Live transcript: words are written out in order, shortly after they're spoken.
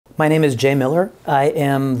My name is Jay Miller. I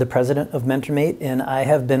am the president of MentorMate, and I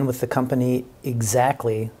have been with the company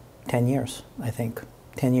exactly 10 years, I think.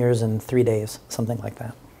 10 years and 3 days, something like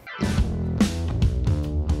that.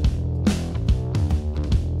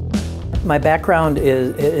 My background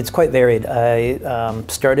it's quite varied. I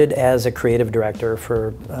started as a creative director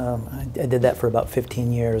I did that for about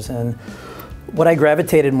 15 years, and what I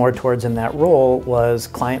gravitated more towards in that role was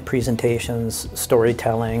client presentations,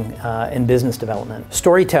 storytelling, and business development.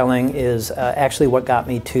 Storytelling is actually what got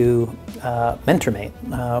me to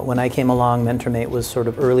MentorMate. When I came along, MentorMate was sort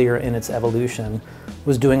of earlier in its evolution,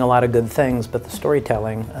 was doing a lot of good things, but the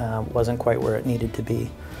storytelling wasn't quite where it needed to be.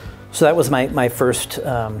 So that was my first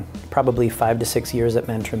probably 5 to 6 years at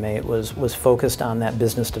MentorMate was focused on that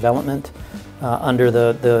business development under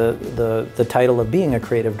the title of being a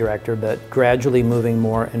creative director, but gradually moving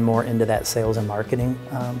more and more into that sales and marketing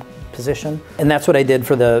position. And that's what I did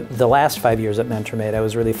for the last 5 years at MentorMate. I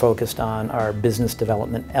was really focused on our business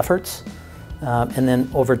development efforts. And then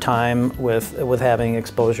over time, with having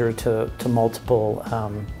exposure to multiple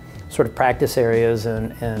sort of practice areas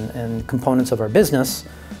and components of our business,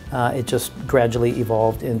 it just gradually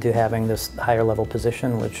evolved into having this higher level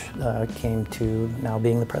position, which came to now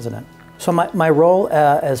being the president. So my role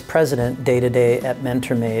as president day to day at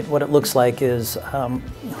MentorMate, what it looks like is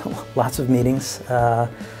lots of meetings.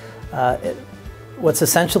 What's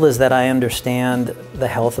essential is that I understand the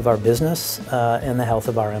health of our business and the health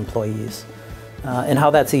of our employees. And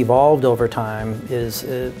how that's evolved over time is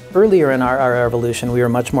earlier in our evolution, we were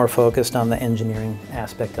much more focused on the engineering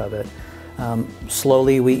aspect of it.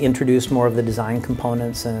 Slowly we introduced more of the design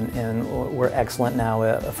components, and we're excellent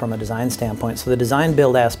now from a design standpoint. So the design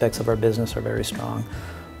build aspects of our business are very strong.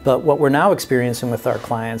 But what we're now experiencing with our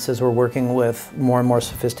clients is we're working with more and more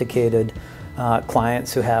sophisticated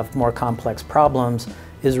clients who have more complex problems,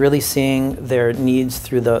 is really seeing their needs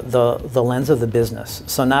through the lens of the business.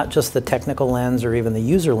 So not just the technical lens or even the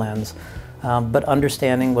user lens, but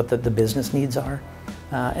understanding what the business needs are.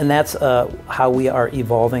 And that's how we are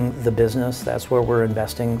evolving the business. That's where we're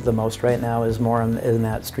investing the most right now, is more in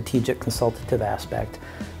that strategic consultative aspect,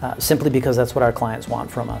 simply because that's what our clients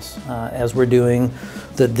want from us. As we're doing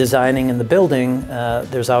the designing and the building,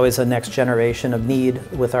 there's always a next generation of need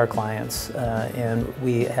with our clients, and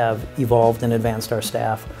we have evolved and advanced our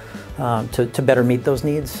staff to better meet those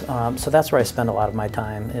needs. So that's where I spend a lot of my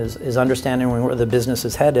time, is understanding where the business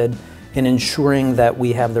is headed and ensuring that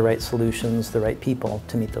we have the right solutions, the right people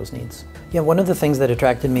to meet those needs. Yeah, one of the things that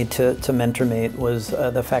attracted me to MentorMate was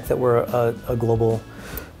the fact that we're a global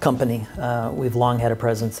company. We've long had a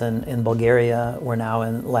presence in Bulgaria. We're now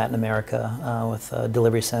in Latin America with a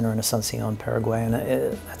delivery center in Asuncion, Paraguay. And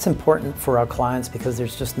that's important for our clients because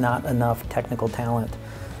there's just not enough technical talent.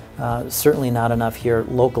 Certainly not enough here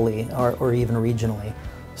locally or even regionally.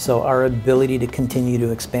 So our ability to continue to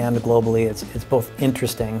expand globally, it's both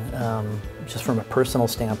interesting, just from a personal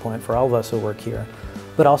standpoint for all of us who work here,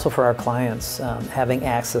 but also for our clients. Having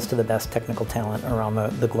access to the best technical talent around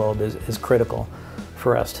the globe is critical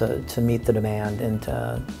for us to meet the demand and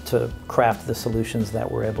to craft the solutions that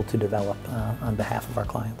we're able to develop on behalf of our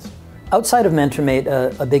clients. Outside of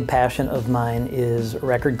MentorMate, a big passion of mine is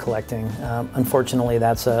record collecting. Unfortunately,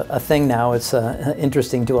 that's a thing now. It's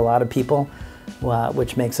interesting to a lot of people,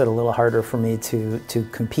 which makes it a little harder for me to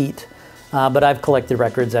compete. But I've collected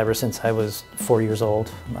records ever since I was 4 years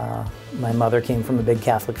old. My mother came from a big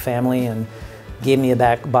Catholic family and gave me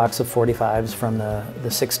a box of 45s from the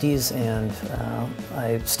 60s, and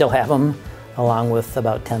I still have them, along with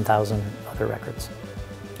about 10,000 other records.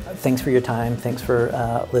 Thanks for your time. Thanks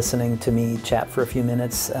for listening to me chat for a few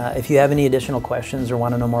minutes. If you have any additional questions or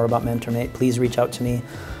want to know more about MentorMate, please reach out to me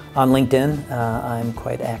on LinkedIn. I'm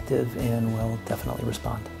quite active and will definitely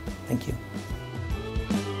respond. Thank you.